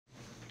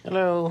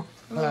Hello.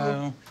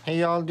 Hello. How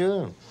y'all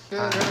doing?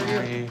 Good, how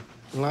are you?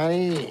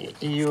 Lonnie,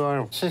 you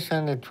are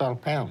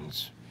 612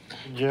 pounds.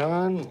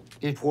 John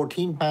is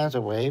 14 pounds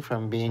away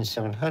from being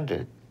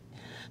 700.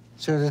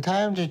 So the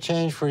time to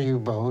change for you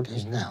both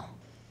is now.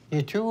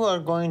 You two are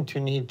going to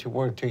need to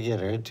work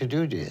together to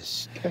do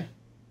this. Okay.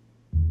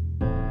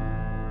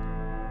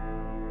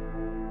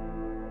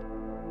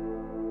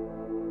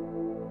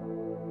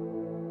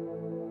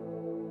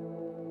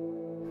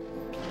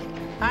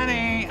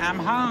 Honey, I'm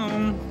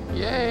home.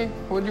 Yay,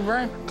 what'd you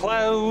bring?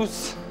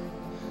 Clothes.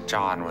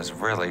 John was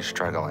really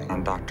struggling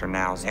on Dr.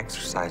 Now's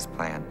exercise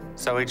plan.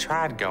 So he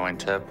tried going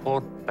to a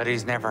pool, but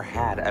he's never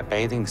had a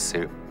bathing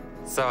suit.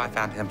 So I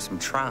found him some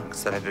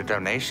trunks at a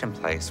donation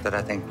place that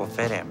I think will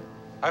fit him.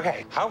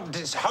 Okay,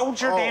 just hold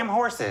your damn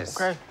horses.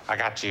 Okay. I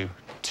got you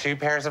 2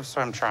 pairs of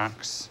swim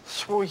trunks.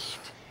 Sweet.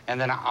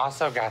 And then I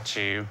also got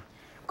you,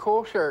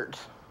 Cool shirts.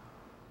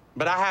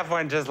 but I have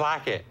one just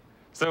like it.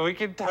 So we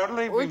could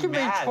totally We could be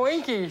matched.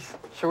 Twinkies.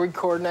 Should we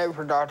coordinate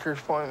for doctor's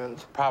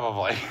appointments?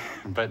 Probably,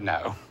 but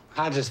no.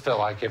 I just feel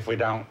like if we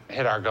don't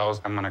hit our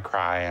goals, I'm gonna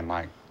cry and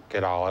like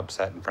get all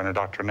upset in front of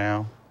Dr.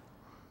 Now.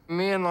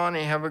 Me and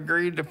Lonnie have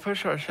agreed to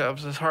push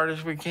ourselves as hard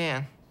as we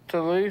can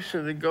to lose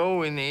to the goal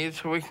we need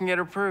so we can get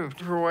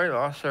approved for weight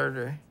loss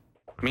surgery.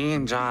 Me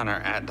and John are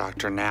at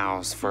Dr.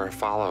 Now's for a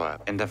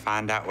follow-up and to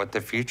find out what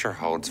the future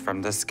holds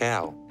from the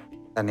scale.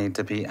 I need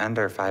to be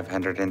under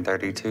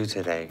 532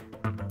 today.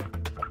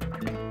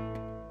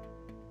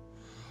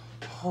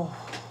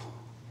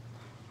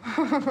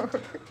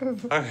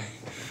 Okay.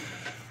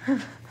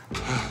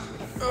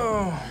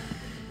 Oh.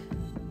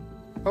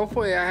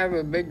 Hopefully I have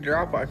a big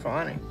drop like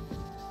Lonnie,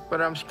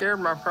 but I'm scared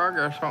my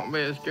progress won't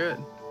be as good.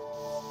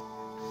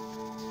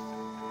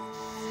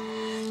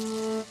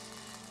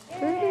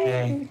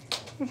 Yay.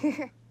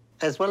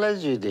 As well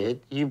as you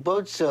did, you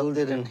both still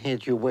didn't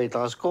hit your weight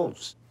loss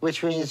goals,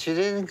 which means you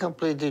didn't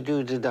completely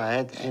do the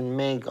diet and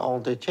make all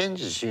the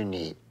changes you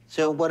need.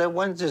 So what I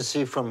want to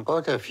see from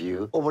both of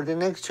you over the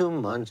next 2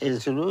 months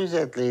is to lose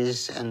at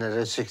least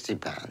another 60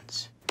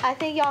 pounds. I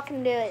think y'all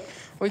can do it.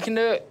 We can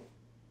do it.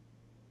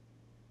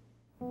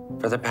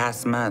 For the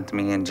past month,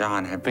 me and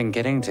John have been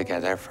getting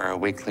together for a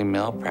weekly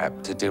meal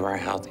prep to do our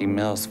healthy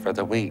meals for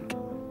the week.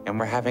 And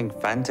we're having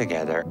fun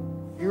together.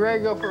 You ready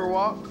to go for a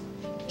walk?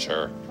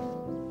 Sure.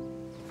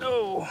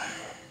 Oh.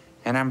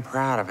 And I'm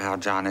proud of how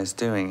John is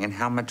doing and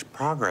how much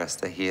progress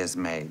that he has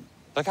made.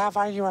 Look how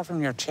far you are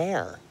from your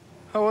chair.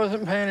 I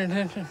wasn't paying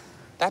attention.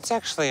 That's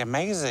actually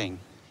amazing.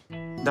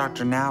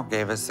 Dr. Now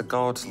gave us a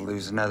goal to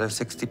lose another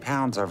 60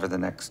 pounds over the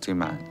next 2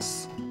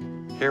 months.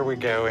 Here we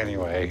go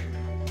anyway.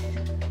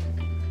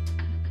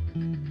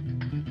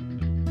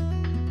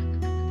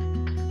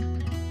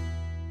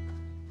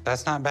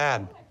 That's not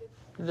bad.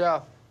 Good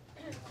job.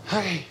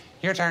 Okay,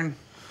 your turn.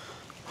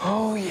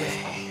 Oh,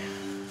 yay.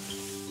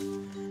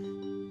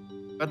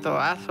 At the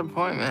last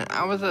appointment,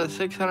 I was at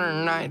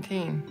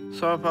 619.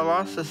 So if I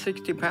lost the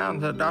 60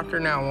 pounds that Dr.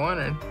 Now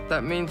wanted,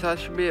 that means I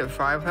should be at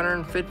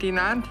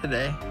 559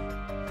 today.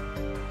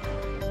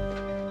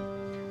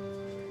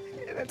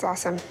 That's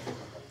awesome.